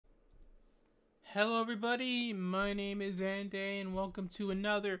Hello everybody, my name is Anday and welcome to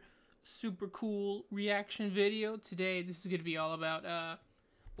another super cool reaction video. Today this is going to be all about,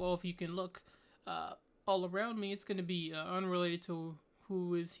 well, if you can look all around me, it's going to be unrelated to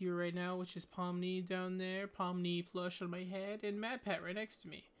who is here right now, which is Pomni down there, Pomni plush on my head, and Mad Pat right next to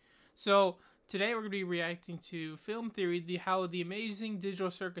me. So today we're going to be reacting to Film Theory, how the amazing digital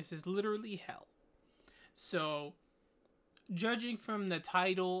circus is literally hell. So judging from the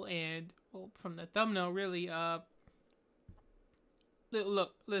title and from the thumbnail, really,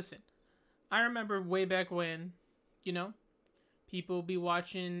 listen. I remember way back when, people be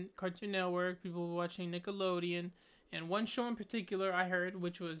watching Cartoon Network, people be watching Nickelodeon, and one show in particular I heard,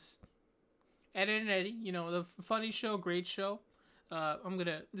 which was Ed and Eddie. The funny show, great show.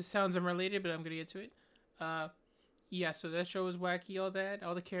 This sounds unrelated, but I'm gonna get to it. Yeah, so that show was wacky, all that.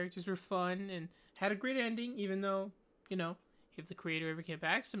 All the characters were fun and had a great ending, even though, if the creator ever came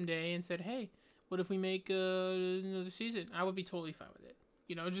back someday and said, hey, what if we make another season? I would be totally fine with it.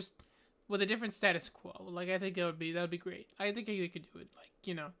 Just with a different status quo. Like, I think that would be great. I think they could do it,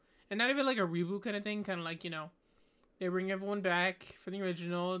 and not even like a reboot kind of thing. Kind of like, they bring everyone back for the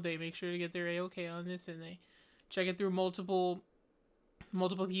original. They make sure to get their A-OK on this, and they check it through multiple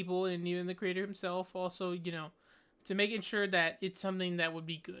people, and even the creator himself. Also, to making sure that it's something that would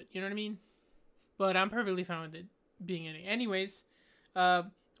be good. You know what I mean? But I'm perfectly fine with it being any. Anyways,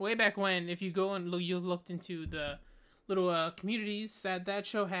 way back when, if you go and you looked into the little communities that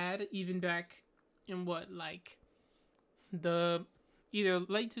show had, even back in the either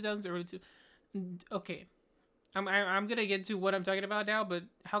late 2000s or early okay, I'm gonna get to what I'm talking about now. But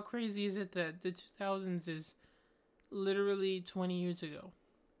how crazy is it that the 2000s is literally 20 years ago?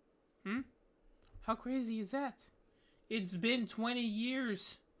 How crazy is that? It's been 20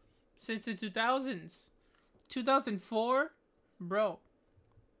 years since the 2000s. 2004, bro.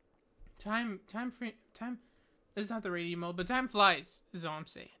 Time. This is not the radio mode, but time flies. Is all I'm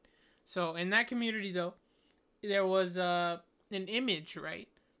saying. So in that community, though, there was an image, right?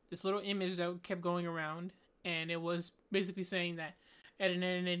 This little image that kept going around, and it was basically saying that Ed and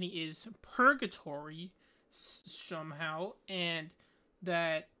Eddie is purgatory somehow, and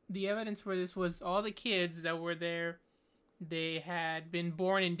that the evidence for this was all the kids that were there. They had been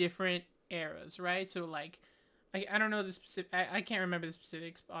born in different eras, right? So like, I don't know the specific. I can't remember the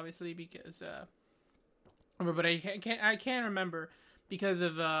specifics, obviously, because but I can remember because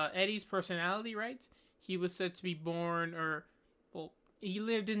of Eddie's personality, right? He was said to be born, or he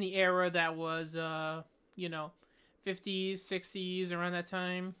lived in the era that was 50s, 60s, around that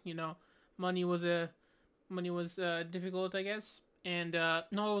time. Money was difficult, I guess. And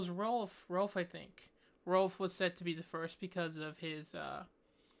no, it was Rolf. I think Rolf was said to be the first because of his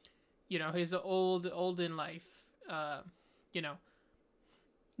his old in life,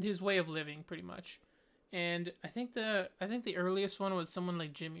 his way of living, pretty much. And I think the earliest one was someone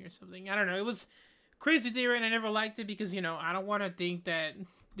like Jimmy or something. I don't know. It was crazy theory, and I never liked it because I don't want to think that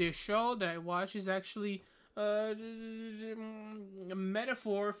this show that I watch is actually a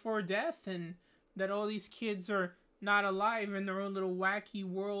metaphor for death, and that all these kids are not alive in their own little wacky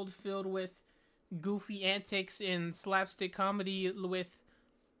world filled with goofy antics and slapstick comedy with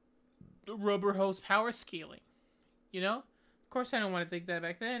rubber hose power scaling. Of course I don't want to think that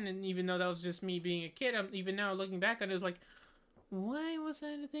back then, and even though that was just me being a kid, I'm even now looking back on it, was like, why was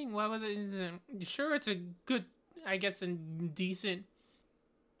that a thing? Why was it? Sure, it's a good, I guess, and decent,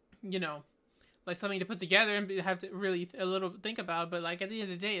 like something to put together and have to really a little think about, but like at the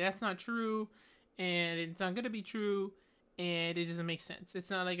end of the day, that's not true, and it's not gonna be true, and it doesn't make sense. It's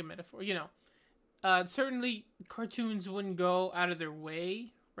not like a metaphor, certainly cartoons wouldn't go out of their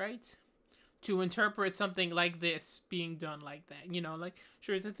way, right, to interpret something like this being done like that. Like,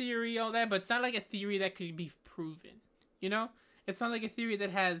 sure, it's a theory, all that, but it's not like a theory that could be proven. It's not like a theory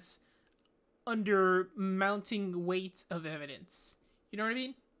that has mounting weight of evidence. You know what I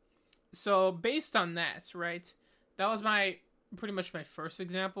mean? So based on that, right, that was pretty much my first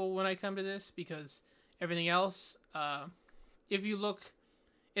example when I come to this, because everything else, if you look,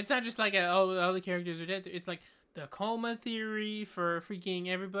 it's not just like all the characters are dead. It's like the coma theory for freaking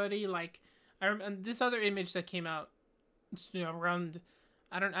everybody. Like, this other image that came out, around,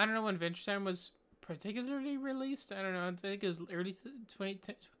 I don't know when Adventure Time was particularly released. I don't know. I think it was early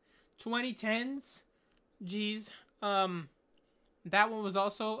 2010s. Jeez. That one was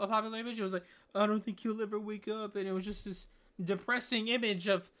also a popular image. It was like, I don't think he'll ever wake up, and it was just this depressing image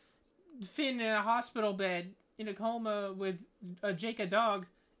of Finn in a hospital bed in a coma with Jake, a dog,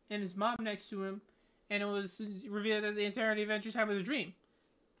 and his mom next to him, and it was revealed that the entirety of Adventure Time was a dream.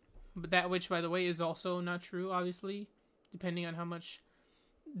 But that, which, by the way, is also not true, obviously, depending on how much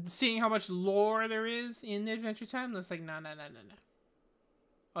seeing how much lore there is in the Adventure Time, it's like, no.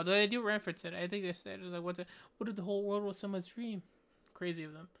 Although they do reference it, I think they said, like, what if the whole world was someone's dream? Crazy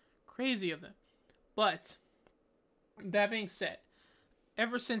of them. Crazy of them. But, that being said,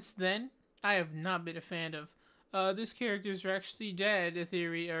 ever since then, I have not been a fan of, this characters are actually dead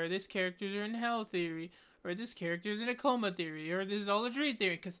theory, or this characters are in hell theory, or this character's in a coma theory, or this is all a dream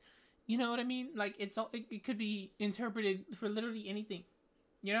theory, because, you know what I mean? Like, it could be interpreted for literally anything,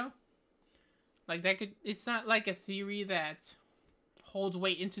 you know? Like, it's not like a theory that holds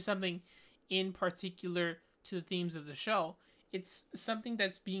weight into something in particular to the themes of the show. It's something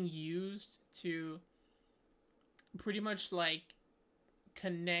that's being used to pretty much, like,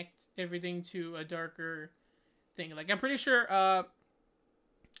 connect everything to a darker thing. Like, I'm pretty sure,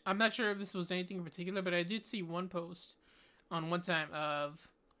 I'm not sure if this was anything in particular, but I did see one post on one time of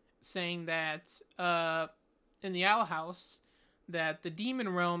saying that, in the Owl House, that the demon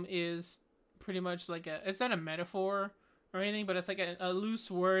realm is pretty much like it's not a metaphor or anything, but it's like a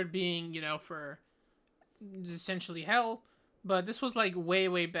loose word being, you know, for essentially hell. But this was like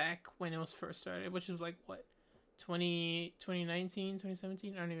way back when it was first started, which was like, what, 2019,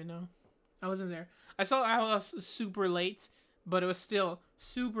 2017? I don't even know. I wasn't there. I saw Owl House super late, but it was still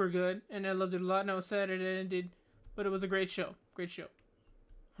super good, and I loved it a lot, and I was sad it ended, but it was a great show. Great show.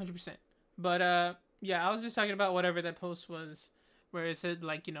 100%. But, yeah, I was just talking about whatever that post was, where it said,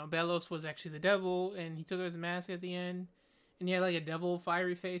 like, you know, Belos was actually the devil, and he took his mask at the end, and he had, like, a devil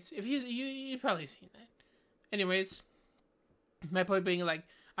fiery face. If you've probably seen that. Anyways, my point being, like,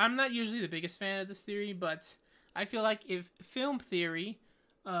 I'm not usually the biggest fan of this theory, but I feel like if film theory,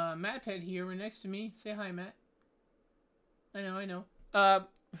 Matt Pet here, right next to me, say hi, Matt. I know.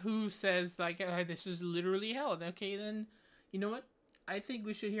 Who says, like, this is literally hell. Okay, then, you know what? I think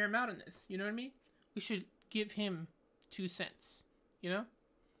we should hear him out on this. You know what I mean? We should give him 2 cents. You know?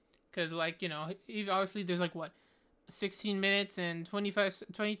 Because, like, you know, obviously there's, like, what? 16 minutes and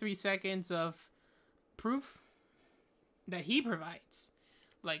 23 seconds of proof that he provides.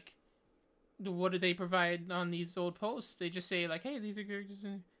 Like, what do they provide on these old posts? They just say, like, hey, these are characters.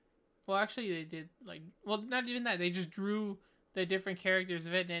 Well, actually, they did, like, well, not even that. They just drew the different characters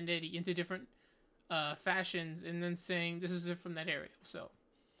of Ed and Eddie into different fashions, and then saying this is it from that area. So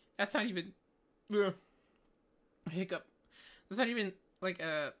that's not even hiccup. That's not even like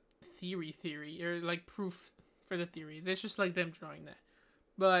a theory or like proof for the theory. That's just like them drawing that.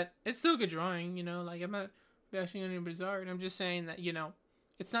 But it's still good drawing, you know. Like, I'm not bashing on anybody's art. I'm just saying that, you know,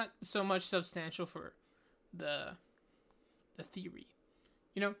 it's not so much substantial for the theory,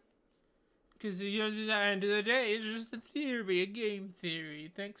 you know. Because at the end of the day, it's just a theory, a game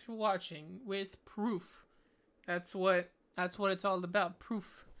theory. Thanks for watching with proof. That's what it's all about.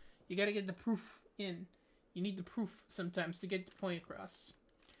 Proof. You gotta get the proof in. You need the proof sometimes to get the point across.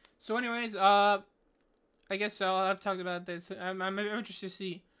 So, anyways, I guess I've talked about this. I'm interested to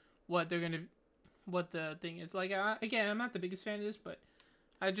see what the thing is. Like, again, I'm not the biggest fan of this, but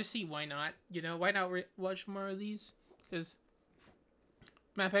I just see why not. You know, why not watch more of these? Because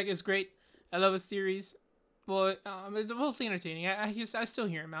Matt Peck is great. I love his theories. Well, it's mostly entertaining. I still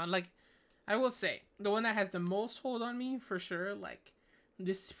hear him out. Like, I will say, the one that has the most hold on me, for sure, like,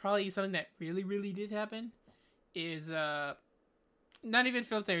 this is probably something that really did happen, is, not even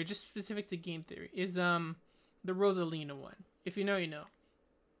film theory, just specific to game theory, is, the Rosalina one. If you know, you know.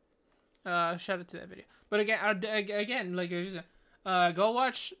 Shout out to that video. But again, like, go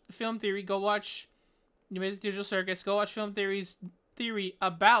watch film theory, go watch Digital Circus, go watch film theory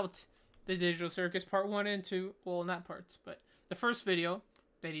about the Digital Circus part 1 and 2. Well, not parts, but the first video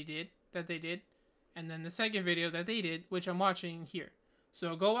that they did, and then the second video that they did, which I'm watching here.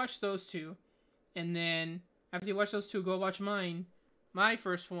 So go watch those two, and then after you watch those two, go watch my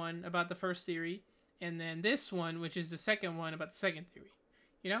first one about the first theory, and then this one, which is the second one about the second theory.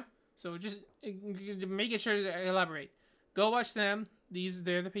 You know? So just make sure to elaborate. Go watch them.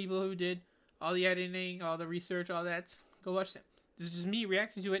 They're the people who did all the editing, all the research, all that. Go watch them. This is just me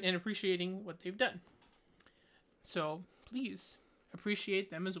reacting to it and appreciating what they've done. So, please, appreciate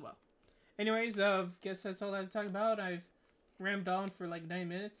them as well. Anyways, guess that's all I have to talk about. I've rammed on for like 9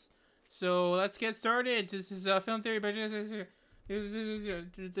 minutes. So, let's get started. This is film theory by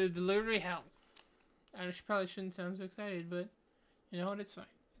literally hell. I probably shouldn't sound so excited, but you know what? It's fine.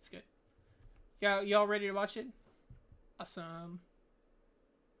 It's good. Yeah, y'all ready to watch it? Awesome.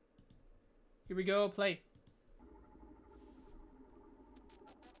 Here we go. Play.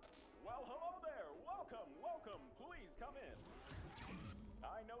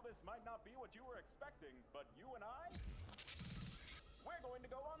 Might not be what you were expecting, but you and I, we're going to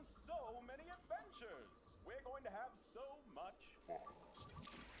go on so many adventures. We're going to have so much fun.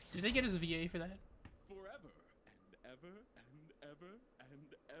 Did they get his VA for that? Forever and ever and ever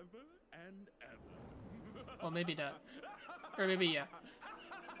and ever and ever. Well, maybe not. Or maybe yeah.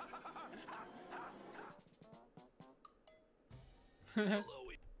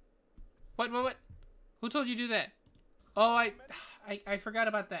 What? Who told you to do that? Oh, I forgot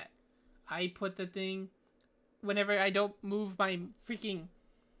about that. I put the thing whenever I don't move my freaking...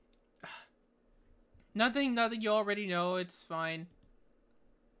 Nothing you already know. It's fine.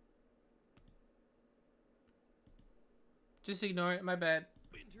 Just ignore it. My bad.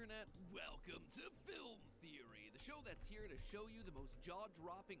 Internet, welcome to Film Theory, the show that's here to show you the most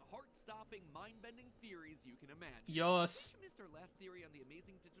jaw-dropping, heart-stopping, mind-bending theories you can imagine. Yes. We missed our last theory on the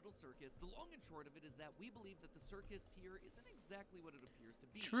amazing digital circus. The long and short of it is that we believe that the circus here isn't exactly what it appears to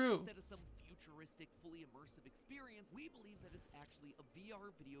be. True. Instead of some futuristic, fully immersive experience, we believe that it's actually a VR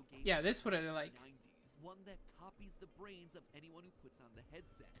video game. Yeah, this what I like. 90s, one that copies the brains of anyone who puts on the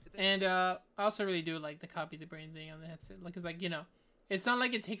headset. And I also really do like the copy the brain thing on the headset. Like, it's like, you know, it's not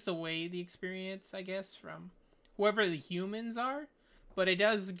like it takes away the experience, I guess, from whoever the humans are, but it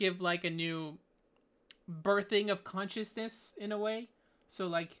does give like a new birthing of consciousness in a way. So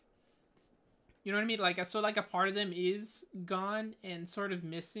like, you know what I mean? Like, so like a part of them is gone and sort of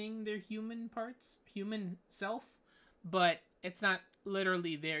missing their human parts, human self, but it's not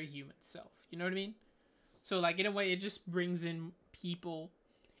literally their human self. You know what I mean? So like, in a way, it just brings in people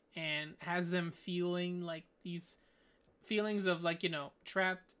and has them feeling like these feelings of like, you know,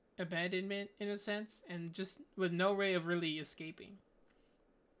 trapped abandonment in a sense, and just with no way of really escaping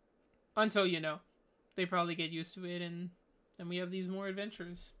until, you know, they probably get used to it, and then we have these more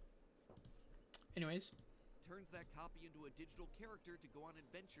adventures. Anyways, turns that copy into a digital character to go on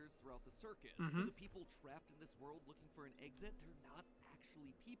adventures throughout the circus. So the people trapped in this world looking for an exit, they're not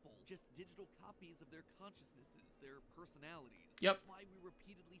actually people, just digital copies of their consciousnesses, their personalities. Yep. That's why we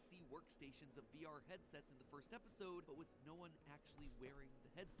repeatedly see workstations of VR headsets in the first episode, but with no one actually wearing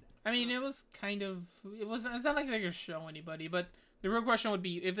the headset. I mean, it was kind of, it's not like they're gonna show anybody, but the real question would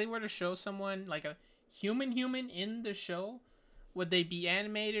be, if they were to show someone like a human in the show, would they be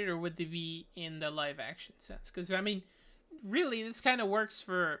animated or would they be in the live action sense? Because I mean, really, this kind of works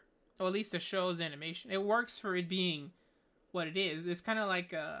for, or at least the show's animation. It works for it being what it is. It's kind of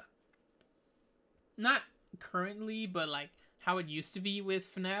like not currently, but like how it used to be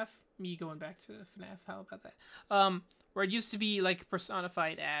with FNAF. Me going back to FNAF, how about that? Where it used to be like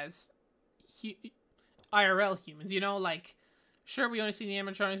personified as IRL humans. You know, like, sure, we only see the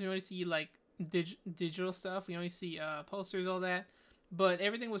animatronics, we only see like digital stuff, we only see posters, all that, but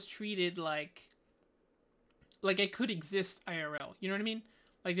everything was treated like it could exist IRL. You know what I mean?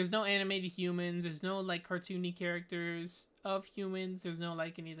 Like, there's no animated humans, there's no like cartoony characters of humans, there's no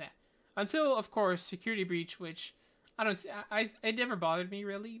like any of that, until of course Security Breach, which I don't see, it never bothered me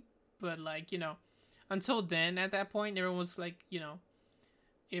really, but like, you know, until then, at that point, everyone was like, you know,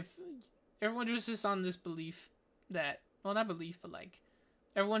 if everyone was just on this belief that, well, not belief, but like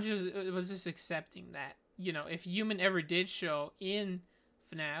everyone was just accepting that, you know, if human ever did show in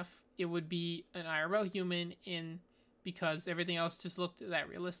FNAF, it would be an IRL human because everything else just looked that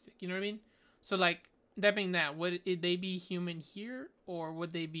realistic. You know what I mean? So like, that being that, would they be human here, or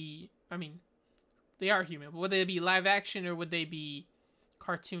would they be, I mean, they are human, but would they be live action or would they be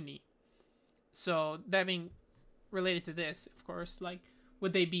cartoony? So that being related to this, of course, like,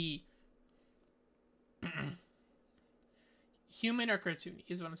 would they be human or cartoony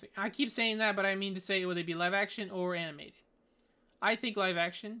is what I'm saying. I keep saying that, but I mean to say, would they be live action or animated? I think live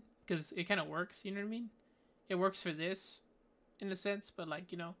action, because it kind of works, you know what I mean? It works for this, in a sense, but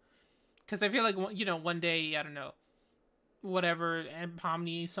like, you know, because I feel like, you know, one day, I don't know, whatever, and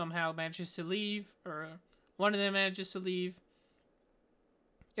Pomni somehow manages to leave, or one of them manages to leave,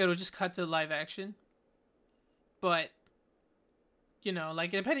 it'll just cut to live action. But, you know,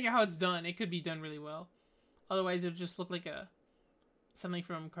 like, depending on how it's done, it could be done really well. Otherwise, it'll just look like something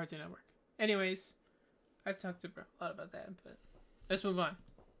from Cartoon Network. Anyways, I've talked a lot about that, but let's move on.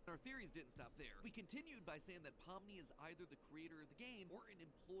 Our theories didn't stop there. We continued by saying that Pomni is either the creator of the game or an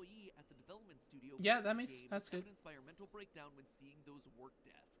employee at the development studio. Yeah, that's good. Evidenced by her mental breakdown when seeing those work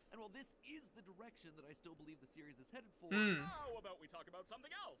desks. And while this is the direction that I still believe the series is headed for, how about we talk about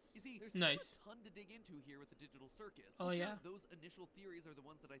something else? You see, there's still Nice. a ton to dig into here with the digital circus. Oh, yeah. Those initial theories are the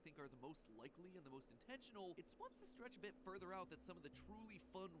ones that I think are the most likely and the most intentional. It's once to stretch a bit further out that some of the truly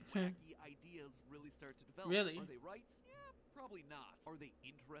fun, wacky ideas really start to develop. Really? Are they right? Yeah, Probably not. Are they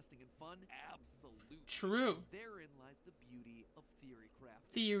interesting and fun? Absolutely. True. Therein lies the beauty of theory crafting.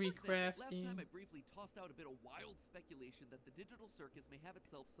 Theory For example, last crafting. time I briefly tossed out a bit of wild speculation that the digital circus may have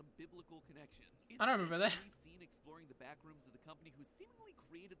itself some biblical connections. I don't remember that. We've seen exploring the back rooms of the company who seemingly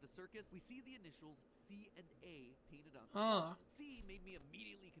created the circus. We see the initials C and A painted on the wall. C made me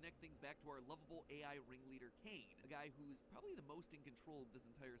immediately connect things back to our lovable AI ringleader Kane, a guy who's probably the most in control of this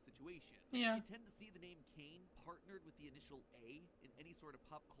entire situation. Yeah. You tend to see the name Kane partnered with the initial A in any sort of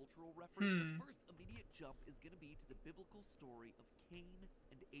pop cultural reference. The first immediate jump is going to be to the biblical story of Cain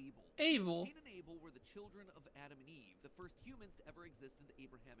and Abel. Cain and Abel were the children of Adam and Eve, the first humans to ever exist in the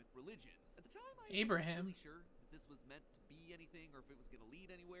Abrahamic religions. At the time, I wasn't really sure if this was meant to be anything or if it was going to lead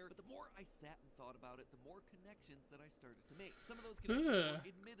anywhere, but the more I sat and thought about it, the more connections that I started to make. Some of those connections were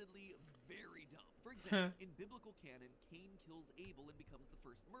admittedly very dumb. For example, in biblical canon, Cain kills Abel and becomes the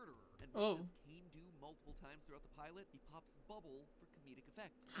first murderer. And what does Cain do multiple times throughout the pilot? He pops bubble for comedic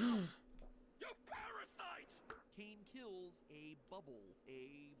effect. You parasite! Cain kills a bubble,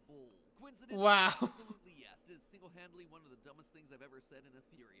 a bull. Coincidence? Wow. Absolutely yes. It is single-handedly one of the dumbest things I've ever said in a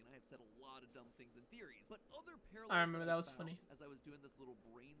theory, and I have said a lot of dumb things in theories. But other parallels I remember that was funny. as I was doing this little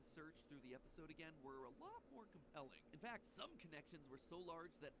brain search through the episode again were a lot more compelling. In fact, some connections were so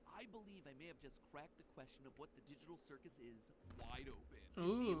large that I believe I may have just cracked the question of what the digital circus is wide open.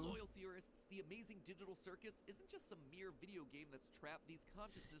 You see, loyal theorists, the amazing digital circus isn't just some mere video game that's trapped these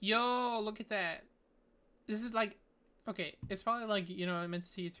consciousnesses. Yo, look at that. This is like, okay, it's probably like, you know, I meant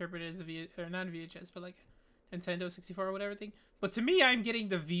to interpret it as a not VHS, but like Nintendo 64 or whatever thing. But to me, I'm getting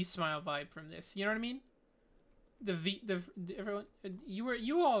the V-Smile vibe from this. You know what I mean? Everyone,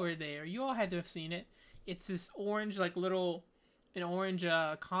 you all were there. You all had to have seen it. It's this orange, like an orange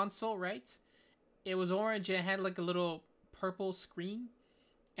console, right? It was orange and it had like a little purple screen,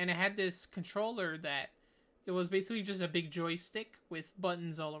 and it had this controller that it was basically just a big joystick with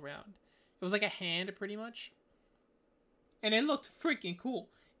buttons all around. It was like a hand, pretty much. And it looked freaking cool.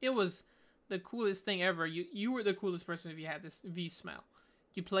 It was the coolest thing ever. You were the coolest person if you had this V-Smile.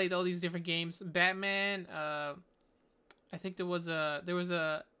 You played all these different games. Batman, I think there was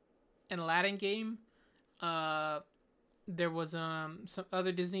an Aladdin game. There was some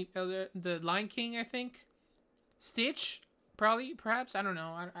other Disney, the Lion King, I think. Stitch, perhaps, I don't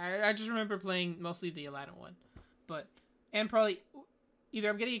know. I just remember playing mostly the Aladdin one. And probably either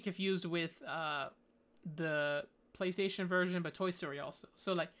I'm getting it confused with the PlayStation version, but Toy Story also.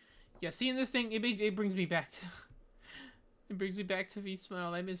 So like, yeah, seeing this thing, it brings me back to it brings me back to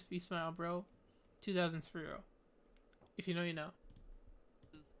V-Smile. I miss V-Smile, bro. 2000s for real. If you know, you know.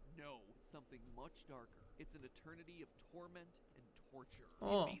 No, it's something much darker. It's an eternity of torment and torture.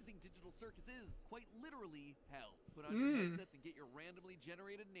 Oh. The amazing digital circus is quite literally hell. Put on your headsets and get your randomly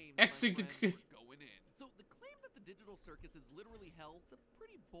generated names. We're going in. So the claim that the digital circus is literally hell is a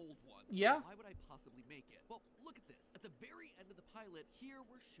pretty bold one. So yeah. Why would I possibly make it? Well, look at this. At the very end of the pilot, here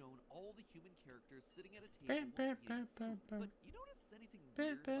we're shown all the human characters sitting at a table eating food. But you notice anything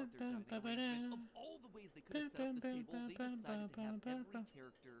weird about their dining arrangement? Of all the ways they could have set up this table, they decided to have every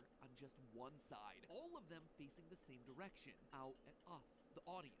character on just one side. All of them facing the same direction, out at us, the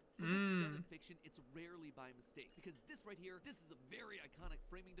audience. When this is done in fiction, it's rarely by mistake. Because this right here, this is a very iconic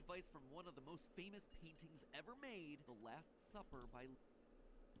framing device from one of the most famous paintings ever made, The Last Supper by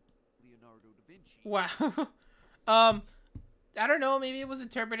Leonardo da Vinci. Wow. I don't know, maybe it was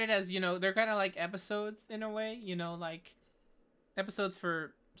interpreted as, you know, they're kind of like episodes in a way, you know, like episodes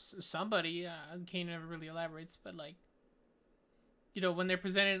for somebody. Kane never really elaborates, but like, you know, when they're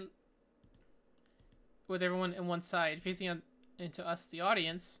presented with everyone in one side facing into us, the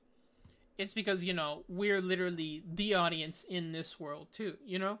audience, it's because, you know, we're literally the audience in this world too,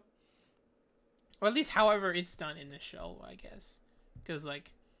 you know? Or at least however it's done in this show, I guess. Because,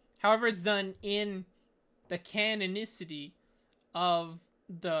 like, however it's done in the canonicity of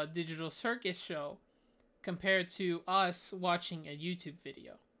the digital circus show compared to us watching a YouTube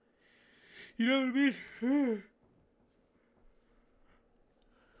video. You know what I mean?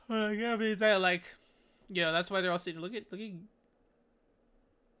 Yeah, I mean, that, like, yeah, that's why they're all sitting. Look at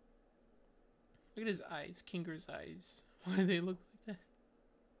his eyes, Kinger's eyes. Why do they look like that?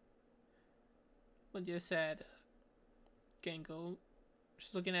 But you said, Gango,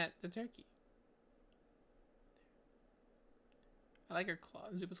 she's looking at the turkey. I like her claw,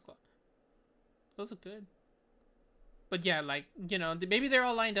 Zuba's claw. Those look good. But yeah, like, you know, maybe they're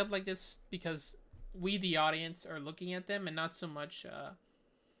all lined up like this because we, the audience, are looking at them and not so much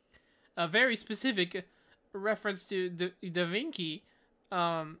a very specific reference to Da Vinci.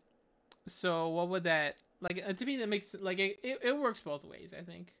 So what would that, like, to me that makes, like, it works both ways, I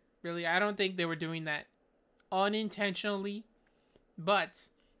think. Really, I don't think they were doing that unintentionally But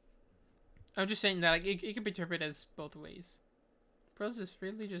I'm just saying that like it could be interpreted as both ways. Bros is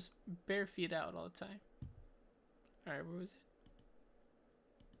really just bare feet out all the time. All right, where was it?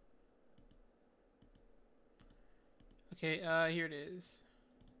 Okay, here it is.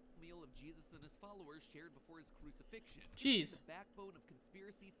 Meal of Jesus and his followers shared before his crucifixion. Jeez. The backbone of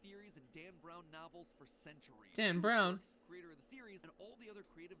conspiracy theories and Dan Brown novels for centuries. Dan Brown, creator of the series, and all the other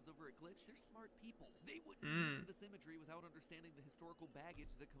creatives over at Glitch, they're smart people. They wouldn't use this imagery without understanding the historical baggage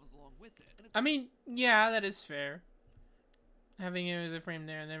that comes along with it. And I mean, yeah, that is fair. Having it as a frame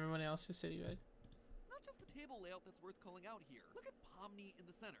there and everyone else just sitting good. not just the table layout that's worth calling out here. Look at Pomni in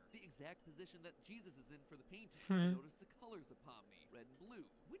the center, the exact position that Jesus is in for the painting. Notice the colors of Pomni, red and blue.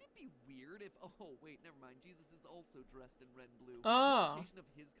 Wouldn't it be weird if, oh wait, never mind, Jesus is also dressed in red and blue. Oh. The interpretation of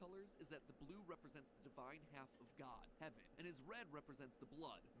his colors is that the blue represents the divine half of God, heaven, and his red represents the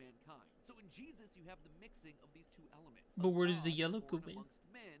blood, mankind. So in Jesus, you have the mixing of these two elements. But where does the God yellow go born in? amongst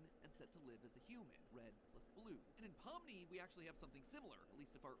men and set to live as a human, red plus blue. And in Pomni, we actually have something similar, at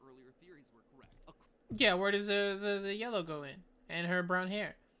least if our earlier theories were correct. Yeah, where does the yellow go in? And her brown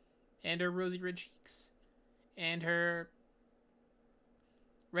hair. And her rosy red cheeks. And her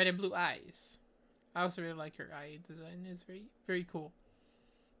red and blue eyes. I also really like her eye design. It's very, very cool.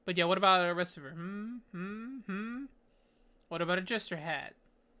 But yeah, what about the rest of her? What about a jester hat?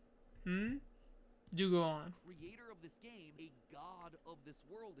 Do go on. Creator of this game, a god of this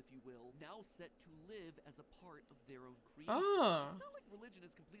world, if you will, now set to live as a part of their own creation. Oh. It's not like religion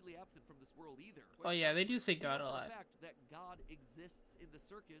is completely absent from this world either. Oh yeah, they do say We God know a for lot. fact that God exists in the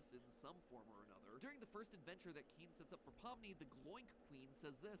circus in some form or another. During the first adventure that Keen sets up for Pomni, the Gloink Queen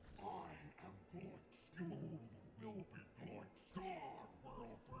says this. I am Gloinks. You will be Gloinks. God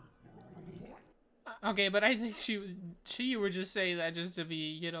will be Gloinks. Okay, but I think she would just say that just to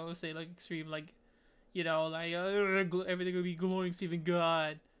be, you know, say like extreme, like, you know, like everything will be glowing, even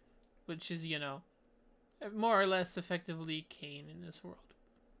God, which is, you know, more or less effectively Cain in this world.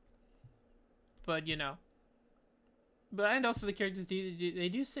 But you know, and also the characters they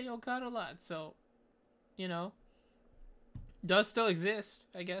do say "oh God" a lot, so you know, does still exist,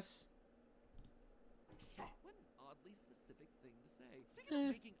 I guess. What an oddly specific thing to say. Speaking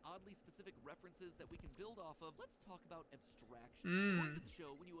of making oddly specific references that we can build off of, let's talk about abstraction. According to the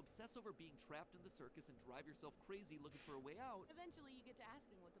show, when you obsess over being trapped in the circus and drive yourself crazy looking for a way out, eventually you get to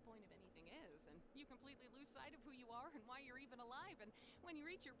asking what the point of anything is, and you completely lose sight of who you are and why you're even alive, and when you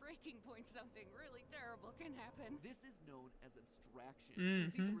reach your breaking point, something really terrible can happen. this is known as abstraction. We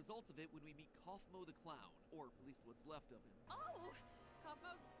see the results of it when we meet Kaufmo the Clown, or at least what's left of him. Oh,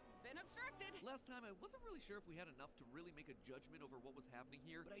 Kaufmo's been obstructed. Last time, I wasn't really sure if we had enough to really make a judgment over what was happening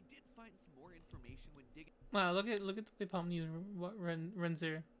here, but I did find some more information when digging Wow, look at the way Pomni runs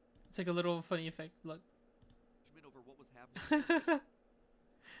there. It's like a little funny effect. Look, over what was happening.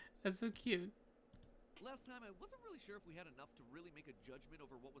 that's so cute. Last time, I wasn't really sure if we had enough to really make a judgment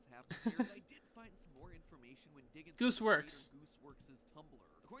over what was happening here, but I did find some more information when digging through Gooseworks. Gooseworks' Tumblr.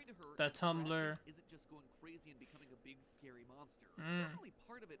 According to her, The Abstracted Tumblr. isn't just going crazy and becoming a big scary monster. It's definitely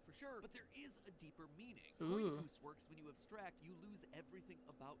part of it for sure, but there is a deeper meaning. According to Gooseworks, when you abstract, you lose everything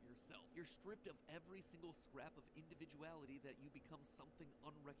about yourself. You're stripped of every single scrap of individuality that you become something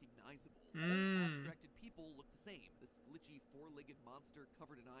unrecognizable. All abstracted people look the same. This glitchy four-legged monster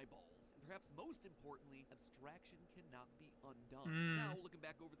covered in eyeballs. And perhaps most importantly, abstraction cannot be undone. Now, looking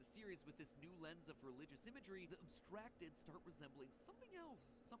back over the series with this new lens of religious imagery, the abstracted start resembling something else.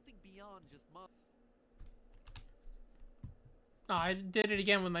 Something beyond just Oh, I did it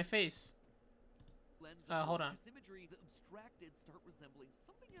again with my face. lens of Hold on. religious imagery, the abstracted start resembling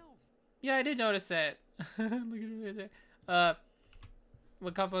something else. Yeah, I did notice that. Look at it right there.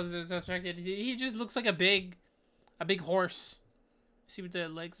 When Kaufmo's abstracted, he just looks like a big horse. See with the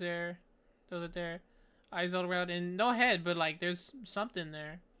legs there, those are there, eyes all around, and no head, but like there's something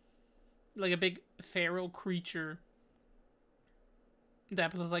there, like a big feral creature.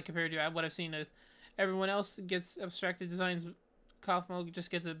 That was like compared to what I've seen with everyone else gets abstracted designs. Kaufmo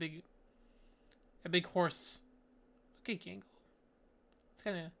just gets a big horse. Look at Gangle. It's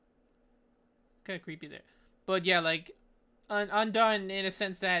kind of creepy there, but yeah, like undone in a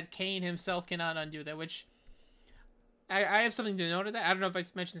sense that Cain himself cannot undo that. Which I have something to note of that. I don't know if I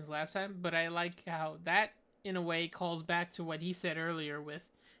mentioned this last time, but I like how that in a way calls back to what he said earlier with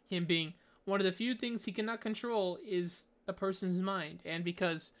him being one of the few things he cannot control is a person's mind, and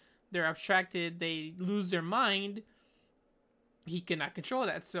because they're abstracted, they lose their mind. He cannot control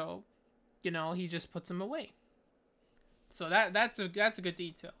that, so you know he just puts them away. So that's a good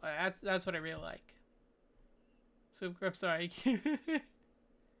detail. That's what I really like. So I'm sorry.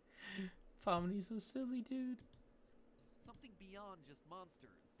 Pomni's so silly, dude. Something beyond just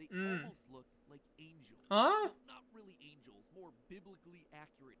monsters. They almost look like angels. Huh? Well, not really angels, more biblically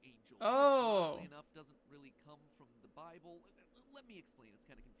accurate angels. Oh. Which, ironically enough, doesn't really come from the Bible. Let me explain. It's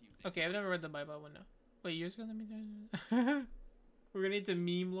kind of confusing. Okay, I've never read the Bible. I wouldn't know. Wait, yours gonna be We're gonna need to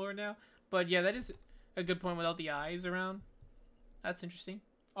meme lore now. But yeah, that is a good point without the eyes around. That's interesting.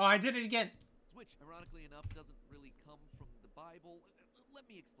 Oh, I did it again. Which, ironically enough, doesn't really come from the Bible. Let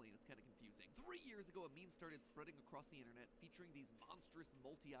me explain. It's kind of confusing. 3 years ago, a meme started spreading across the internet featuring these monstrous,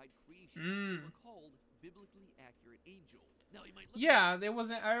 multi-eyed creations. They were called biblically accurate angels. Now, you might look Yeah, there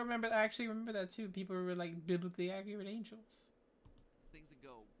wasn't. I actually remember that too. People were like biblically accurate angels. things and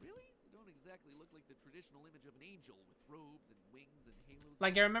go, really? They don't exactly look like the traditional image of an angel with robes and wings and halos.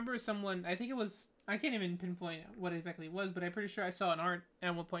 Like, I remember someone, I think it was, I can't even pinpoint what exactly it was, but I'm pretty sure I saw an art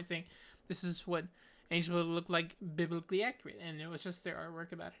at one point saying, this is what angel would look like biblically accurate, and it was just their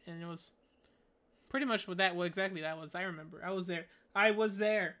artwork about it, and it was pretty much what exactly that was. I remember. I was there. I was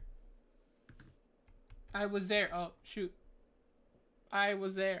there. Oh, shoot. I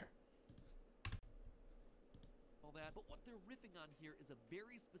was there. All that, but what they're riffing on here is a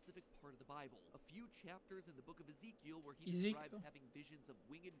very specific part of the Bible. A few chapters in the book of Ezekiel where he describes having visions of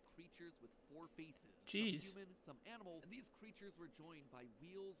winged creatures with 4 faces. Jeez. Some human, some animal, and these creatures were joined by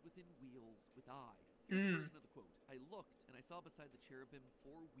wheels within wheels with eyes. Here's a version of the quote. I looked, and I saw beside the cherubim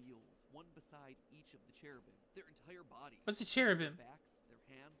 4 wheels, one beside each of the cherubim. Their entire bodies. What's a cherubim? Their backs, their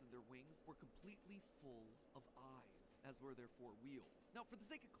hands, and their wings were completely full of eyes, as were their 4 wheels. Now, for the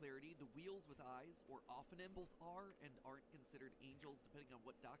sake of clarity, the wheels with eyes, or ophonym, both are and aren't considered angels depending on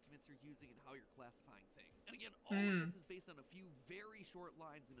what documents you're using and how you're classifying things. And again, all of this is based on a few very short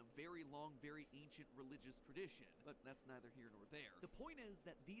lines in a very long, very ancient religious tradition. But that's neither here nor there. The point is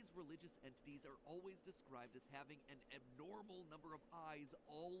that these religious entities are always described as having an abnormal number of eyes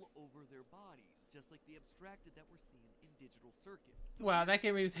all over their bodies, just like the abstracted that we're seeing in Digital Circus. Wow, that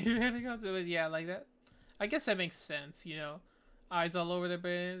gave me yeah, like that. I guess that makes sense, you know. Eyes all over their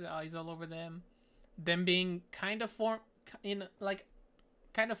bed, eyes all over them. Them being kind of formed in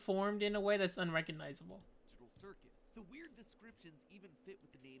a way that's unrecognizable. Digital Circus. The weird descriptions even fit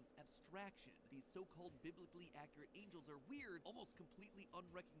with the name abstraction. These so-called biblically accurate angels are weird, almost completely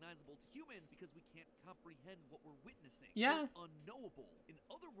unrecognizable to humans because we can't comprehend what we're witnessing. Yeah. They're unknowable. In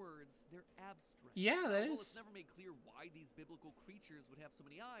other words, they're abstract. Yeah, that While is. it's never made clear why these biblical creatures would have so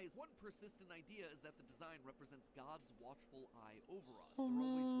many eyes, one persistent idea is that the design represents God's watchful eye over us. They're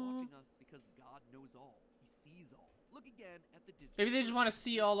always watching us because God knows all. He sees all. Look again at the digital. Maybe they just want to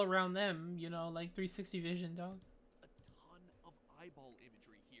see all around them, you know, like 360 vision, dog. A ton of eyeball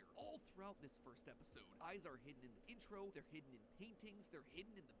imagery here, all throughout this first episode. Eyes are hidden in the intro, they're hidden in paintings, they're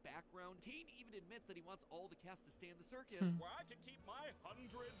hidden in the background. Kane even admits that he wants all the cast to stay in the circus. Where I can keep my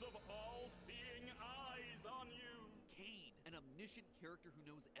hundreds of all-seeing eyes on you. Kane, an omniscient character who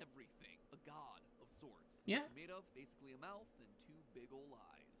knows everything, a god of sorts. Yeah. What's he made of? Basically a mouth and 2 big ol'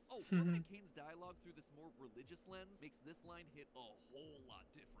 eyes. Oh, looking at Kane's dialogue through this more religious lens makes this line hit a whole lot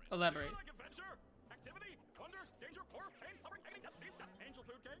different. Elaborate. Do you like adventure, activity, wonder, danger, horror, pain, suffering, agony, death, disease, death, angel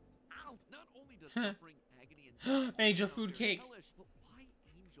food cake? Ow! Not only does suffering, agony, and death Angel sound food very cake. hellish, but why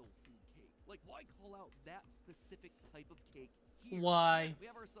angel food cake? Like, why call out that specific type of cake here? Why?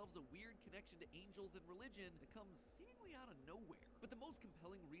 We have ourselves a weird connection to angels and religion that comes seemingly out of nowhere. But the most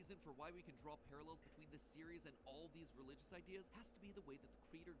compelling reason for why we can draw parallels between this series and all these religious ideas has to be the way that the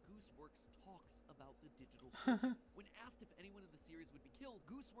creator Gooseworks talks about the digital circus. When asked if anyone in the series would be killed,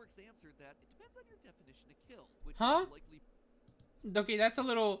 Gooseworks answered that it depends on your definition of kill, which Huh? is likely Okay, that's a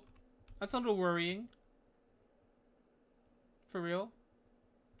little worrying. For real?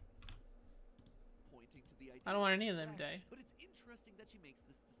 pointing to the idea. I don't want any of them to abstraction. die. But it's interesting that she makes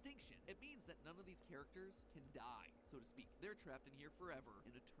this distinction. It means that none of these characters can die, so to speak. They're trapped in here forever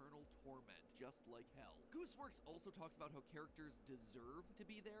in eternal torment, just like hell. Gooseworks also talks about how characters deserve to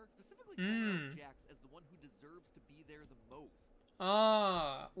be there, specifically calling out Jax as the one who deserves to be there the most.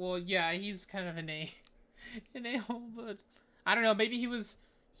 Ah, well, yeah, he's kind of an a-hole, but I don't know. Maybe he was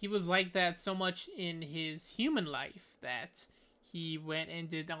like that so much in his human life that he went and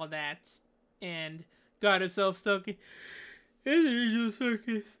did all that and got himself stuck in the Angel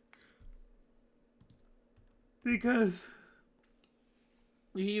Circus because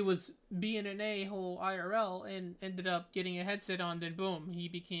he was being an a-hole IRL and ended up getting a headset on. Then boom, he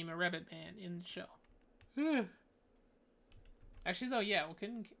became a rabbit man in the show. Actually, though, yeah, well,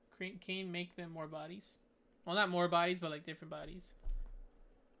 couldn't Kane make them more bodies? Well, not more bodies, but like different bodies.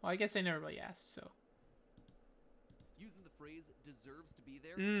 Well, I guess they never really asked, so. Using the phrase deserves to be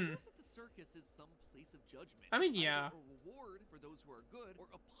there shows that the circus is some place of judgment. I mean, It's yeah. either a reward for those who are good, or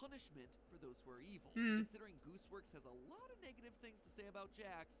a punishment for those who are evil. Hmm. Considering Gooseworks has a lot of negative things to say about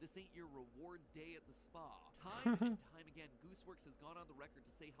Jax, this ain't your reward day at the spa. Time and time again, Gooseworks has gone on the record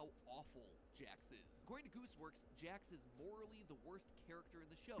to say how awful Jax is. According to Gooseworks, Jax is morally the worst character in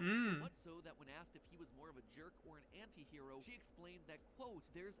the show. So much so that when asked if he was more of a jerk or an anti-hero, she explained that, quote,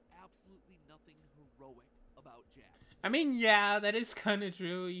 there's absolutely nothing heroic about Jax. I mean, yeah, that is kind of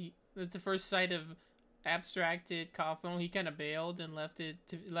true. That's the first sight of abstracted Kaufman. He kind of bailed and left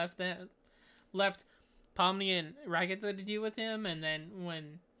Pomni and Ragatha to deal with him, and then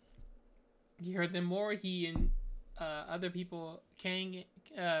when he heard them more, he and other people, Gangle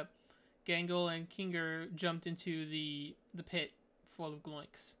and Kinger, jumped into the pit full of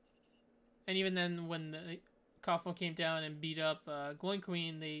Gloinks. And even then, when the Kaufman came down and beat up Gloink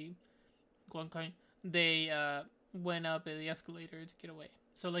Queen, they went up the escalator to get away.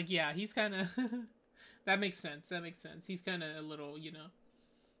 So, like, yeah, he's kind of... that makes sense. He's kind of a little, you know...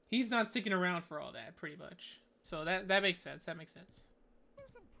 He's not sticking around for all that, pretty much. So that makes sense.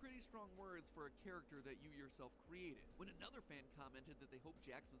 There's some pretty strong words for a character that you yourself created. When another fan commented that they hoped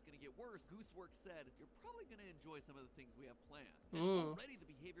Jax was going to get worse, Gooseworks said, you're probably going to enjoy some of the things we have planned. And already the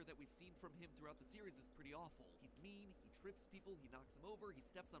behavior that we've seen from him throughout the series is pretty awful. He's mean, he trips people, he knocks them over, he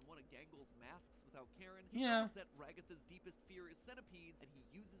steps on one of Gangle's masks without Karen. He knows that Ragatha's deepest fear is centipedes, and he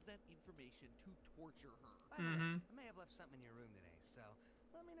uses that information to torture her. By the way, I may have left something in your room today, so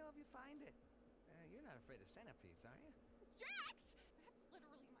let me know if you find it. You're not afraid of centipedes, are you? Jax! That's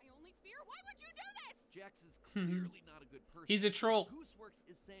literally my only fear. Why would you do this? Jax is clearly not a good person. He's a troll. Gooseworks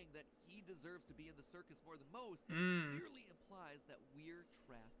is saying that he deserves to be in the circus more than most, and clearly implies that we're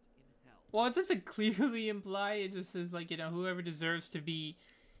trapped in hell. Well, it doesn't clearly imply. It just says, like, you know, whoever deserves to be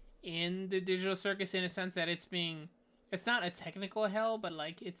in the digital circus, in a sense that it's not a technical hell, but,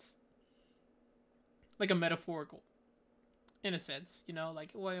 like, it's like a metaphorical, in a sense, you know,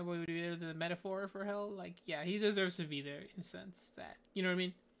 like, what would be the metaphor for hell? Like, yeah, he deserves to be there, in a sense that, you know what I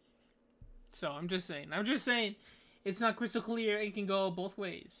mean? So, I'm just saying, it's not crystal clear, it can go both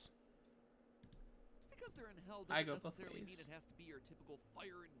ways. It's because they're in hell I doesn't go both necessarily ways. mean it has to be your typical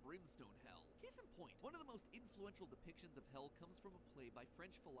fire and brimstone hell. Case in point, one of the most influential depictions of hell comes from a play by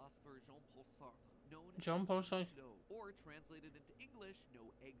French philosopher Jean-Paul Sartre, known Jean-Paul as Sartre. No, or translated into English, No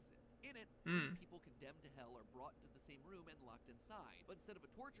Exit. In it, people condemned to hell are brought into the same room and locked inside. But instead of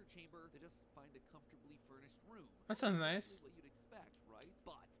a torture chamber, they just find a comfortably furnished room. That sounds nice. What you'd expect, right?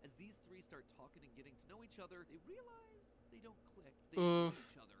 But as these three start talking and getting to know each other, they realize they don't click. They hate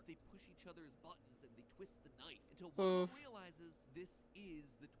each other. They push each other's buttons and they twist the knife until one of them realizes this is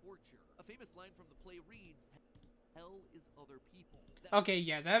the torture. A famous line from the play reads, "Hell is other people." Okay,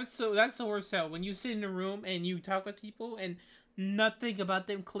 yeah, that's the worst hell. When you sit in a room and you talk with people and nothing about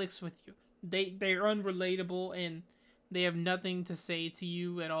them clicks with you. They're unrelatable and they have nothing to say to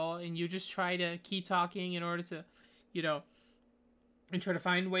you at all, and you just try to keep talking in order to, you know, and try to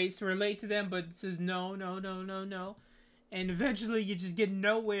find ways to relate to them, but it says no, and eventually you just get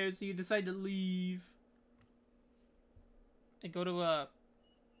nowhere, so you decide to leave and go to a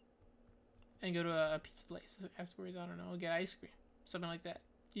pizza place afterwards. I don't know, get ice cream, something like that.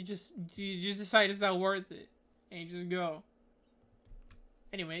 You just decide it's not worth it, and you just go.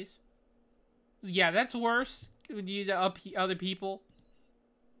 Anyways, yeah, that's worse. When you up other people,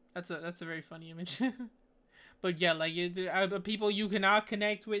 that's a very funny image. But yeah, like people you cannot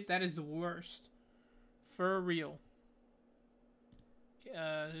connect with, that is the worst, for real.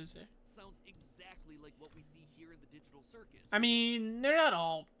 Who's there? Sounds exactly like what we see here in the digital circus. I mean, they're not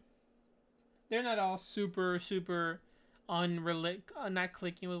all super not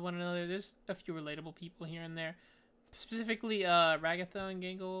clicking with one another. There's a few relatable people here and there. Specifically, Ragatha and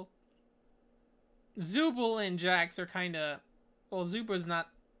Gangle. Zubul and Jax are kind of... Well, Zuba's not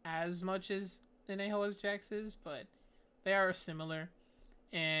as much as Aneho as Jax is, but they are similar.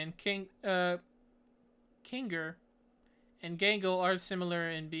 And Kinger and Gangle are similar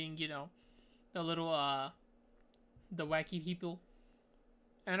in being, you know, the little, the wacky people.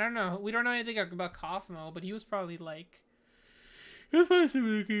 And I don't know, we don't know anything about Kaufmo, but he was probably like... He was probably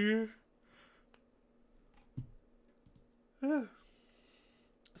similar to Kinger.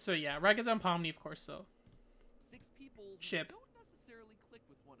 So yeah, Ragatha and Pomni, of course, though. Six people Ship. don't necessarily click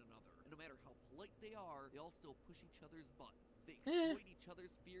with one another. And no matter how polite they are, they all still push each other's buttons. They exploit each other's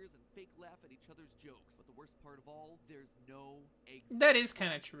fears and fake laugh at each other's jokes. But the worst part of all, there's no exit. That is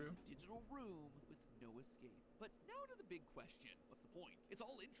kind of true. Digital room with no escape. But now to the big question. What's the point? It's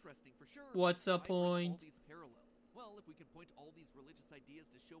all interesting for sure. What's the Why bring point? all these parallels? Well, if we can point to all these religious ideas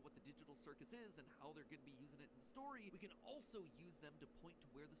to show what the digital circus is and how they're going to be using it in the story, we can also use them to point to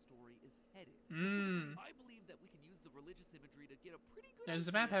where the story is headed. Specifically, I believe that we can use the religious imagery to get a pretty good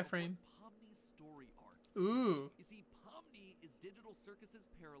There's a idea map of frame. what Pomni's story arc. Ooh. You see, Pomni is Digital Circus's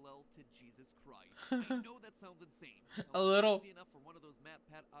parallel to Jesus Christ. I know that sounds insane. A little. Easy enough for one of those Matt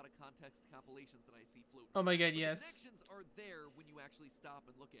Pat out of context compilations that I see floating. Oh my god, But yes. the connections are there when you actually stop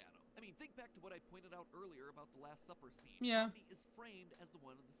and look at them. I mean, think back to what I pointed out earlier about the Last Supper scene. Yeah. Pomni is framed as the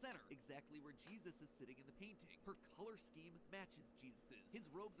one in the center, exactly where Jesus is sitting in the painting. Her color scheme matches Jesus's. His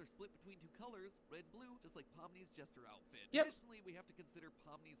robes are split between two colors, red and blue, just like Pomni's jester outfit. Yep. Additionally, we have to consider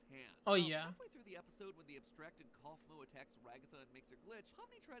Pomni's hand. Oh, Now, yeah. Halfway through the episode, when the abstracted Kaufmo attacks Ragatha and makes her glitch,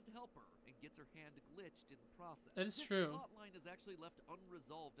 Pomni tries to help her and gets her hand glitched in the process. That is This true. plotline is actually left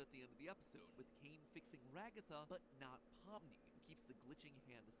unresolved at the end of the episode, with Cain fixing Ragatha, but not Pomni, who keeps the glitching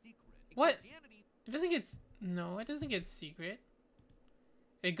hand a secret. In What? Christianity, It doesn't get... No, it doesn't get secret.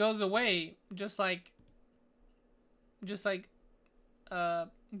 It goes away just like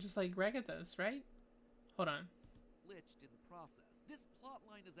Ragatha's, right? Hold on. glitched in the process. This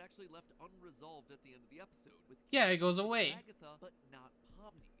plotline is actually left unresolved at the end of the episode, with Yeah, Cain it goes fixing away. Ragatha, but not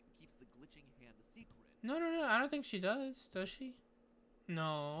Pomni, who keeps the glitching hand a secret. No, I don't think she does. Does she?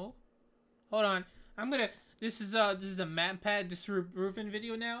 No. Hold on. I'm gonna... This is a MatPat disproven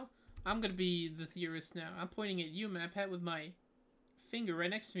video now. I'm gonna be the theorist now. I'm pointing at you, MatPat, with my finger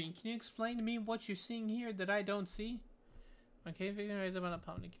right next to me. Can you explain to me what you're seeing here that I don't see? Okay, figure right about a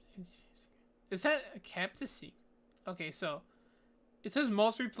pound. Is that a kept a secret? Okay, so it says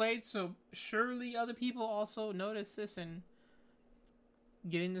most replayed, so surely other people also notice this and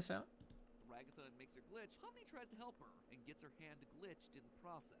getting this out. Ragatha and makes her glitch. Pomni tries to help her and gets her hand glitched in the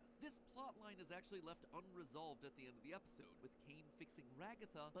process. This plotline is actually left unresolved at the end of the episode, with Cain fixing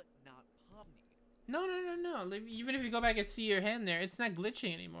Ragatha, but not Pomni. No. Like, even if you go back and see your hand there, it's not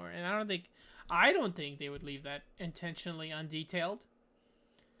glitching anymore. And I don't think they would leave that intentionally undetailed.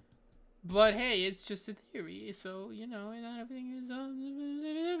 But hey, it's just a theory, so you know, not everything is. I'm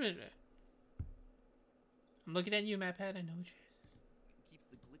looking at you, MatPat. I know what yours is. Keeps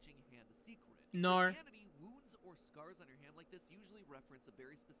the glitching hand a secret. In Nor. Christianity, wounds or scars on your hand like this usually reference a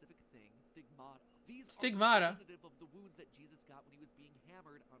very specific thing, stigmata. These Stigmata? are representative of the wounds that Jesus got when he was being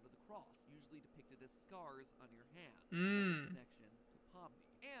hammered onto the cross, usually depicted as scars on your hands. Connection to Pomni.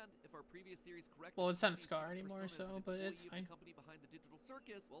 And if our previous theory is correct, Well, it's not a Pomni's scar secret anymore, persona is so, an but employee it's of fine. The company behind the digital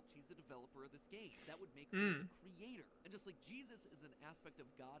circus, well, she's the developer of this game. That would make her the creator. And just like Jesus is an aspect of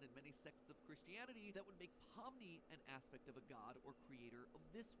God in many sects of Christianity, that would make Pomni an aspect of a god or creator of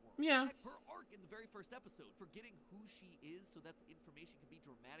this world. Yeah. Heck, her arc in the very first episode, forgetting who she is so that the information can be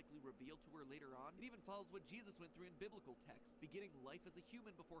dramatically revealed to her later on, it even follows what Jesus went through in biblical texts, beginning life as a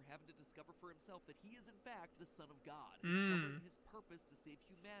human before having to discover for himself that he is in fact the Son of God, discovering his purpose to save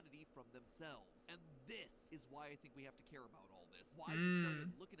humanity from themselves. And this is why I think we have to care about all this. Why we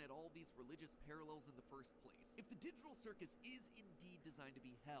started looking at all these religious parallels in the first place. If the digital circus is indeed designed to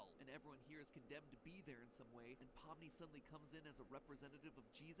be hell, and everyone here is condemned to be there in some way, and Pomni suddenly comes in as a representative of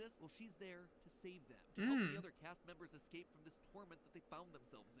Jesus, well, she's there to save them, to help the other cast members escape from this torment that they found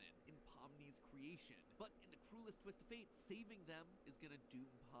themselves in Pomni's creation. But in the cruelest twist of fate, saving them is gonna doom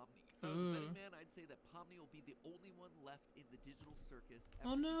Pomni. If I was a betting man, I'd say that Pomni will be the only one left in the digital circus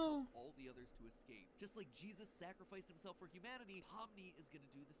after she's helped all the others to escape. Just like Jesus sacrificed himself for humanity, Pomni is gonna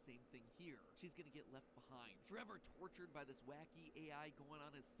do the same thing here. She's gonna get left behind, forever tortured by this wacky AI going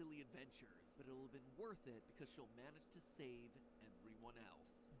on his silly adventures. But it'll have been worth it because she'll manage to save everyone else.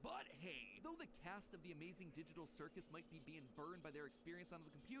 But hey, though the cast of the amazing digital circus might be being burned by their experience on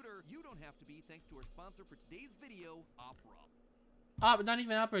the computer, you don't have to be, thanks to our sponsor for today's video, Opera. Not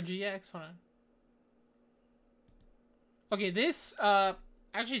even Opera GX. Hold on. Okay, this I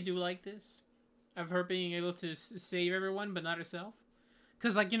actually do like this, of her being able to save everyone but not herself,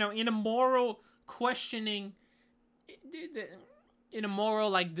 because like, you know, in a moral questioning, in a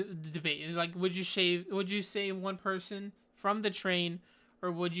moral like debate, like would you save one person from the train, or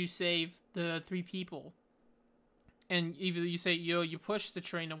would you save the 3 people? And either you say, you push the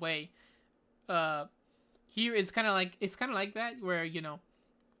train away. Here it's kind of like that, where, you know,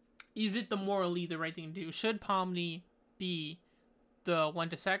 is it the morally the right thing to do? Should Pomni be the one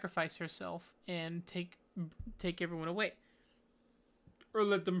to sacrifice herself and take everyone away, or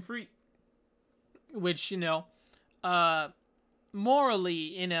let them free? Which, you know,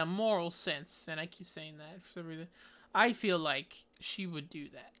 morally, in a moral sense, and I keep saying that for some reason, I feel like she would do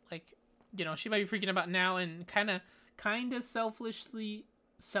that. Like, you know, she might be freaking about now and kind of selfishly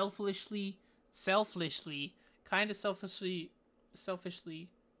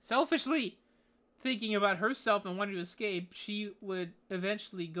thinking about herself and wanting to escape, she would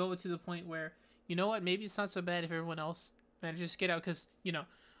eventually go to the point where, you know what, maybe it's not so bad if everyone else manages to get out, because, you know,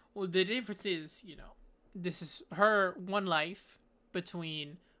 well, the difference is, you know, this is her one life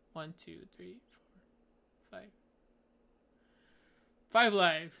between 1, 2, 3, 4, 5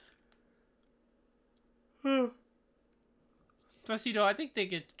 lives. Plus, you know, I think they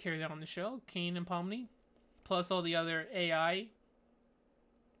could carry that on the show, Kane and Pomni, plus all the other AI.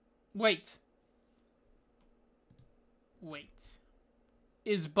 Wait.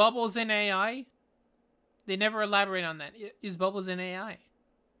 Is Bubbles in AI? They never elaborate on that. Is Bubbles in AI?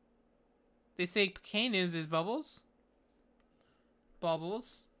 They say Kane is Bubbles?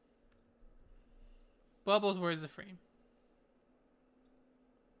 Bubbles, where's the frame?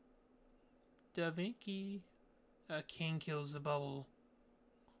 Da Vinci. King kills the bubble.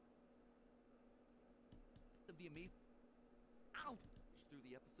 Of the amazing. Ow! Just through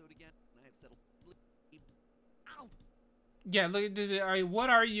the episode again. I have settled. Ow! Yeah, look. What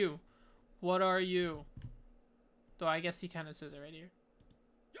are you? What are you? Though I guess he kind of says it right here.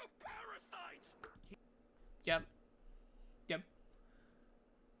 You parasites! Yep.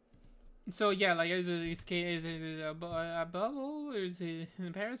 So yeah, like is it a bubble, or is it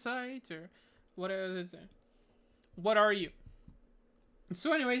a parasite, or what is it? What are you?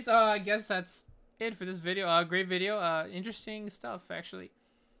 So anyways, I guess that's it for this video. Great video. Interesting stuff, actually.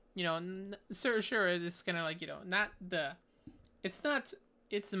 You know, sure, it's kind of like, you know,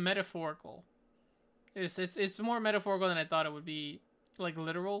 it's metaphorical. It's more metaphorical than I thought it would be, like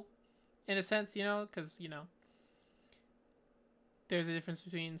literal, in a sense, you know, because, you know, there's a difference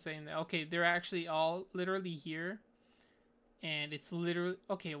between saying that, okay, they're actually all literally here, and it's literally,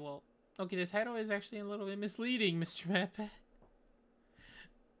 okay, well, okay, the title is actually a little bit misleading, Mr. Mappat.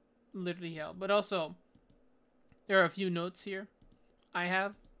 Literally hell. But also, there are a few notes here I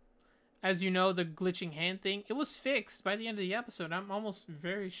have. As you know, the glitching hand thing, it was fixed by the end of the episode. I'm almost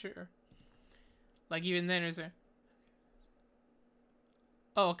very sure. Like, even then, there's a...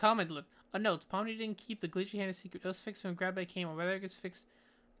 Oh, a comment left. A note. Pomni didn't keep the glitchy hand a secret. It was fixed when grabbed by Kane. Whether it gets fixed...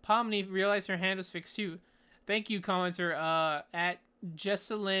 Pomni realized her hand was fixed, too. Thank you, commenter. At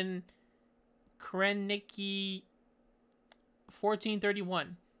Jesselyn Krenicki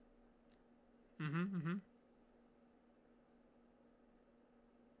 1431.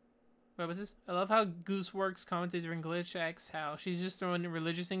 What was this? I love how Gooseworks commented during Glitch X how she's just throwing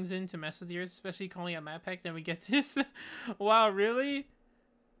religious things in to mess with yours, especially calling out Map Pack. Then we get this. Wow, really?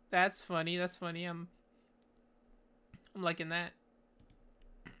 That's funny. That's funny. I'm liking that.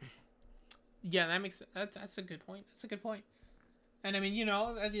 Yeah, that makes that's a good point. That's a good point. And I mean, you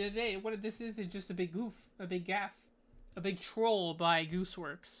know, at the end of the day, what this is just a big goof, a big gaff, a big troll by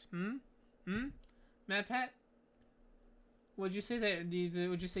Gooseworks. Mad Pat? Would you say that?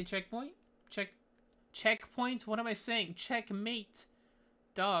 Would you say checkpoint? Checkpoints? What am I saying? Checkmate.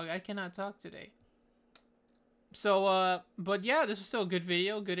 Dog, I cannot talk today. So, but yeah, this was still a good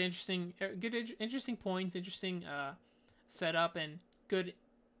video. Good, interesting points. Interesting, setup and good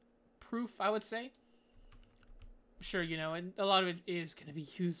proof, I would say. Sure, you know, and a lot of it is going to be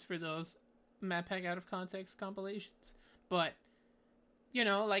used for those Map Pack out of context compilations. But, you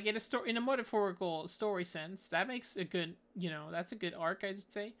know, like in a metaphorical story sense, that makes a good, you know, that's a good arc, I'd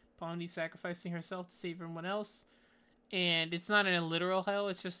say. Pomni sacrificing herself to save everyone else. And it's not in a literal hell,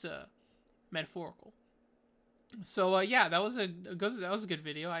 it's just a metaphorical. So, yeah, that was a good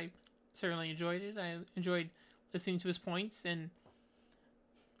video. I certainly enjoyed it. I enjoyed listening to his points, and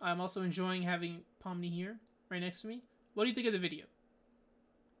I'm also enjoying having Pomni here, right next to me. What do you think of the video?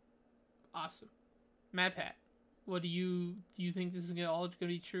 Awesome. Mad Pat, what do you think this is all going to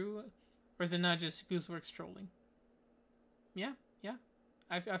be true? Or is it not just Gooseworks trolling? Yeah.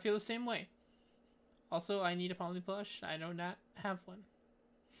 I feel the same way. Also, I need a Pomni plush. I do not have one.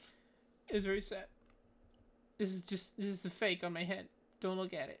 It's very sad. This is a fake on my head. Don't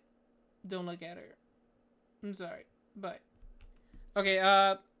look at it. Don't look at her. I'm sorry. Bye.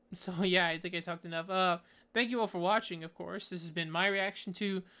 Okay, so yeah, I think I talked enough. Thank you all for watching, of course. This has been my reaction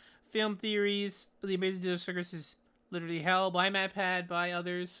to Film Theories. The Amazing Digital Circus is literally hell by MatPad, by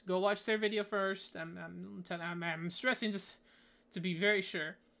others. Go watch their video first. I'm stressing this to be very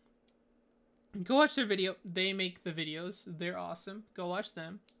sure. Go watch their video. They make the videos. They're awesome. Go watch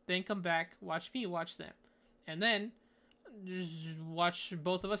them. Then come back, watch me watch them. And then just watch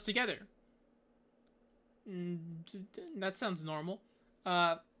both of us together. That sounds normal.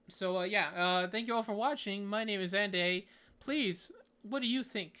 Yeah, thank you all for watching. My name is Anday. Please, what do you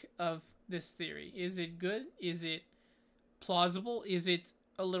think of this theory? Is it good? Is it plausible? Is it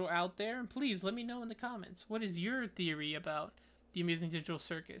a little out there? And please let me know in the comments. What is your theory about the Amazing Digital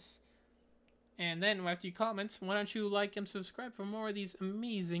Circus? And then after you comment, why don't you like and subscribe for more of these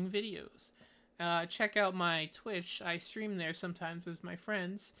amazing videos. Check out my Twitch. I stream there sometimes with my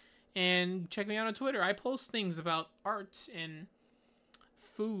friends. And check me out on Twitter. I post things about art and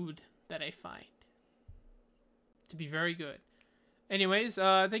food that I find to be very good. Anyways,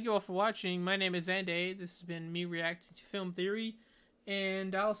 thank you all for watching. My name is Anday. This has been me reacting to film theory.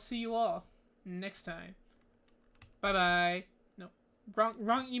 And I'll see you all next time. Bye-bye. No,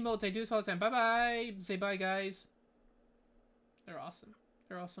 wrong emotes. I do this all the time. Bye-bye. Say bye, guys. They're awesome.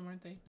 They're awesome, aren't they?